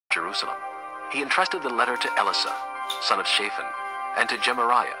Jerusalem. He entrusted the letter to Elisha, son of Shaphan, and to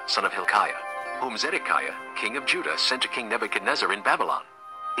Gemariah, son of Hilkiah, whom Zedekiah, king of Judah, sent to King Nebuchadnezzar in Babylon.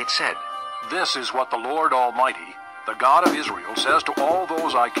 It said, "This is what the Lord Almighty, the God of Israel, says to all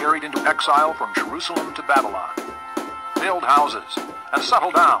those I carried into exile from Jerusalem to Babylon. Build houses and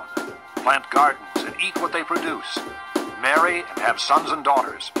settle down, plant gardens and eat what they produce. Marry and have sons and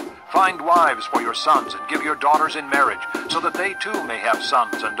daughters. Find wives for your sons and give your daughters in marriage, so that they too may have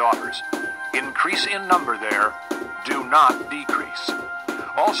sons and daughters. Increase in number there, do not decrease.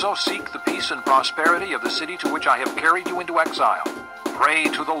 Also seek the peace and prosperity of the city to which I have carried you into exile. Pray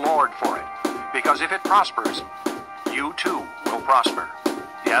to the Lord for it, because if it prospers, you too will prosper.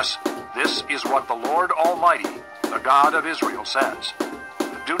 Yes, this is what the Lord Almighty, the God of Israel, says.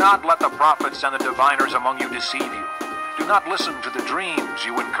 Do not let the prophets and the diviners among you deceive you. Do not listen to the dreams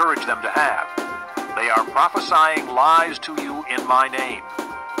you encourage them to have. They are prophesying lies to you in my name.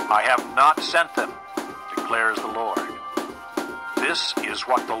 I have not sent them, declares the Lord. This is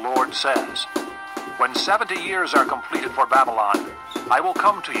what the Lord says. When 70 years are completed for Babylon, I will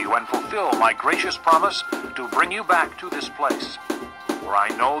come to you and fulfill my gracious promise to bring you back to this place. For I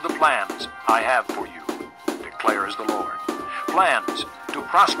know the plans I have for you, declares the Lord. Plans to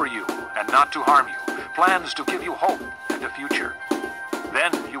prosper you and not to harm you. Plans to give you hope and a future.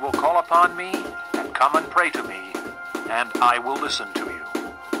 Then you will call upon me and come and pray to me, and I will listen to you.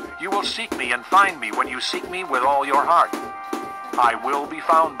 You will seek me and find me when you seek me with all your heart. I will be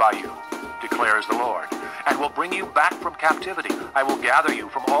found by you, declares the Lord, and will bring you back from captivity. I will gather you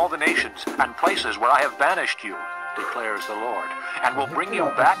from all the nations and places where I have banished you, declares the Lord, and will bring you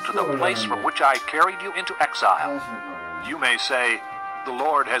back to the place from which I carried you into exile. You may say, the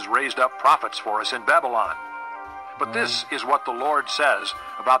Lord has raised up prophets for us in Babylon. But this is what the Lord says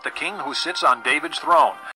about the king who sits on David's throne